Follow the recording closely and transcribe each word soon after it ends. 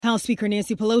House Speaker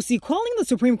Nancy Pelosi calling the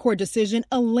Supreme Court decision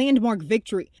a landmark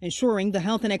victory, ensuring the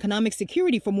health and economic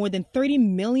security for more than 30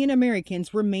 million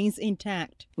Americans remains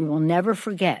intact. We will never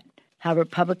forget how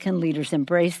Republican leaders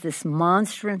embraced this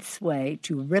monstrous way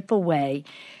to rip away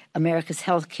America's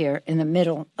health care in the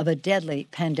middle of a deadly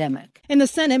pandemic. In the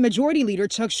Senate, Majority Leader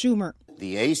Chuck Schumer.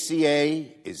 The ACA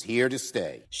is here to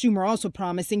stay. Schumer also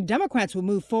promising Democrats will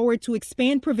move forward to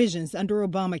expand provisions under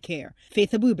Obamacare.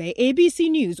 Faith Abubey, ABC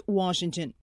News, Washington.